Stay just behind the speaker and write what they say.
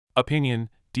Opinion: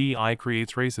 DEI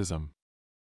creates racism.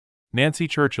 Nancy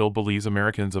Churchill believes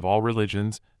Americans of all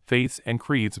religions, faiths, and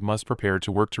creeds must prepare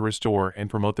to work to restore and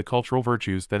promote the cultural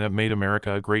virtues that have made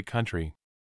America a great country.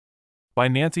 By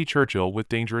Nancy Churchill with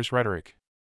dangerous rhetoric.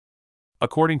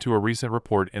 According to a recent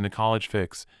report in the College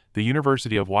Fix, the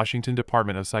University of Washington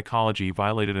Department of Psychology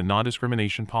violated a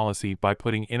non-discrimination policy by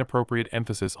putting inappropriate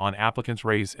emphasis on applicants'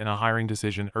 race in a hiring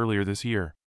decision earlier this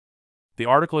year. The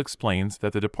article explains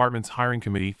that the department's hiring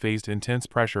committee faced intense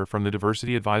pressure from the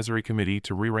Diversity Advisory Committee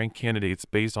to re-rank candidates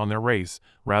based on their race,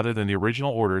 rather than the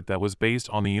original order that was based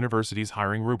on the university's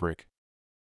hiring rubric.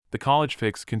 The College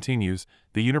Fix continues,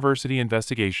 the university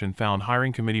investigation found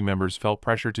hiring committee members felt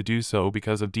pressure to do so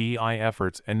because of DEI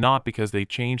efforts and not because they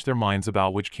changed their minds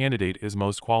about which candidate is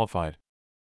most qualified.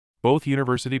 Both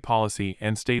university policy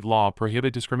and state law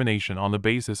prohibit discrimination on the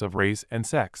basis of race and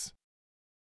sex.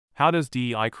 How does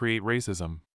DEI create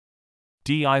racism?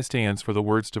 DEI stands for the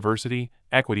words diversity,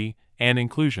 equity, and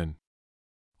inclusion.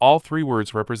 All three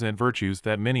words represent virtues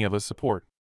that many of us support.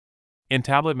 In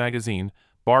Tablet magazine,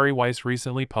 Bari Weiss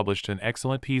recently published an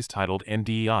excellent piece titled "End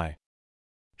DEI."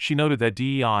 She noted that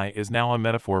DEI is now a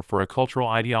metaphor for a cultural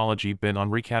ideology bent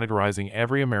on recategorizing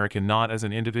every American not as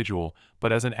an individual,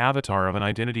 but as an avatar of an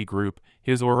identity group,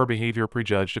 his or her behavior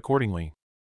prejudged accordingly.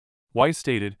 Weiss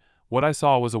stated, "What I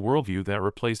saw was a worldview that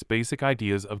replaced basic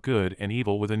ideas of good and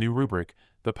evil with a new rubric,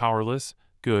 the powerless,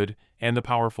 good, and the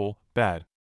powerful, bad.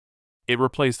 It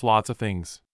replaced lots of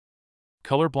things.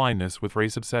 Color blindness with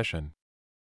race obsession.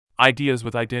 Ideas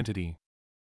with identity.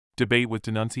 Debate with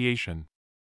denunciation.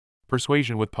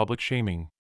 Persuasion with public shaming.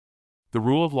 The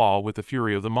rule of law with the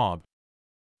fury of the mob.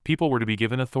 People were to be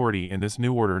given authority in this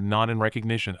new order not in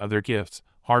recognition of their gifts,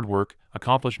 hard work,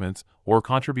 accomplishments, or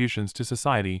contributions to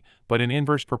society, but in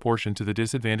inverse proportion to the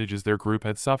disadvantages their group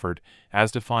had suffered,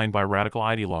 as defined by radical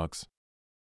ideologues."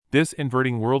 This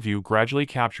inverting worldview gradually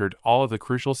captured all of the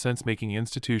crucial sense-making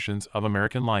institutions of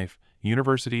American life: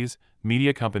 universities,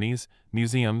 media companies,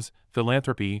 museums,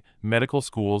 philanthropy, medical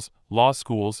schools, law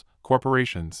schools,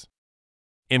 corporations.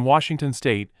 In Washington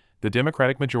state, the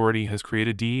Democratic majority has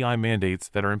created DEI mandates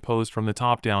that are imposed from the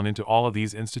top down into all of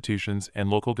these institutions and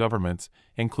local governments,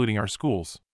 including our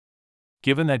schools.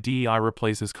 Given that DEI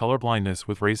replaces colorblindness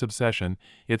with race obsession,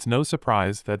 it's no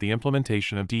surprise that the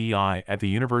implementation of DEI at the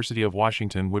University of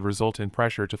Washington would result in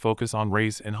pressure to focus on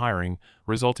race in hiring,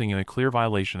 resulting in a clear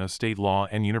violation of state law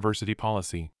and university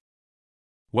policy.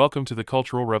 Welcome to the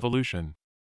Cultural Revolution.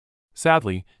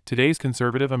 Sadly, today's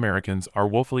conservative Americans are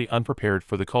woefully unprepared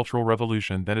for the cultural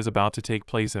revolution that is about to take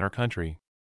place in our country.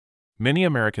 Many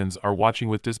Americans are watching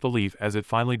with disbelief as it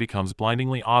finally becomes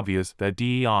blindingly obvious that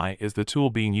DEI is the tool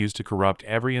being used to corrupt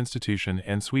every institution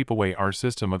and sweep away our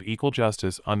system of equal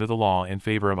justice under the law in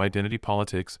favor of identity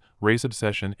politics, race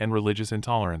obsession, and religious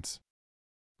intolerance.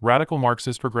 Radical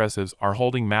Marxist progressives are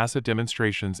holding massive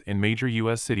demonstrations in major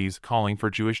U.S. cities calling for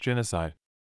Jewish genocide.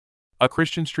 A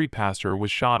Christian street pastor was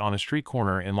shot on a street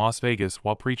corner in Las Vegas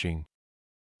while preaching.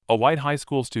 A white high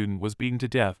school student was beaten to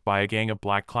death by a gang of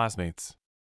black classmates.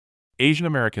 Asian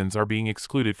Americans are being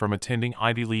excluded from attending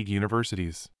Ivy League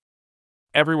universities.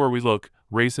 Everywhere we look,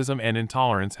 racism and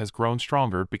intolerance has grown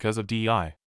stronger because of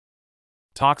DEI.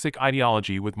 Toxic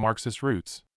ideology with Marxist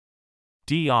roots.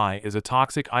 DEI is a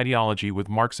toxic ideology with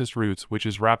Marxist roots which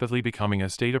is rapidly becoming a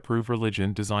state-approved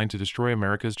religion designed to destroy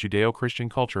America's Judeo-Christian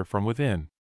culture from within.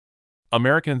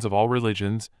 Americans of all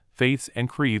religions, faiths, and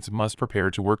creeds must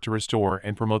prepare to work to restore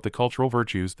and promote the cultural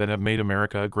virtues that have made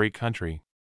America a great country.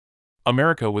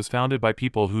 America was founded by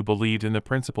people who believed in the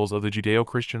principles of the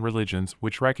Judeo-Christian religions,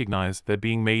 which recognize that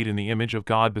being made in the image of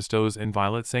God bestows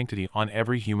inviolate sanctity on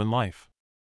every human life.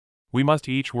 We must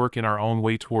each work in our own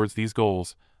way towards these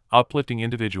goals, uplifting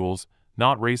individuals,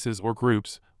 not races or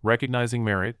groups, recognizing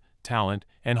merit, talent,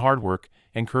 and hard work,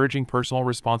 encouraging personal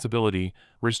responsibility,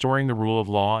 restoring the rule of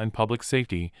law and public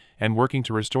safety, and working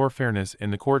to restore fairness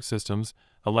in the court systems,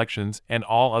 elections, and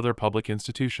all other public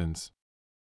institutions.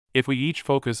 If we each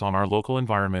focus on our local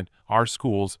environment, our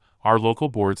schools, our local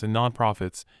boards and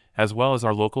nonprofits, as well as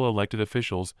our local elected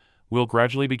officials, we'll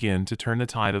gradually begin to turn the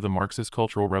tide of the Marxist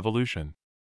cultural revolution.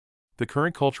 The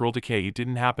current cultural decay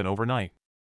didn't happen overnight.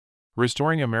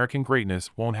 Restoring American greatness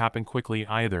won't happen quickly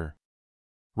either.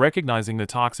 Recognizing the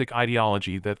toxic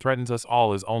ideology that threatens us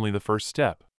all is only the first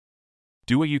step.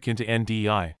 Do what you can to end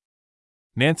DEI.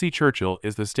 Nancy Churchill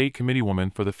is the state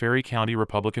committeewoman for the Ferry County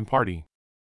Republican Party.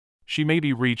 She may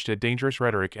be reached at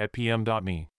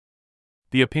dangerousrhetoric@pm.me.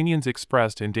 The opinions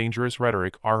expressed in Dangerous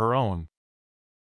Rhetoric are her own.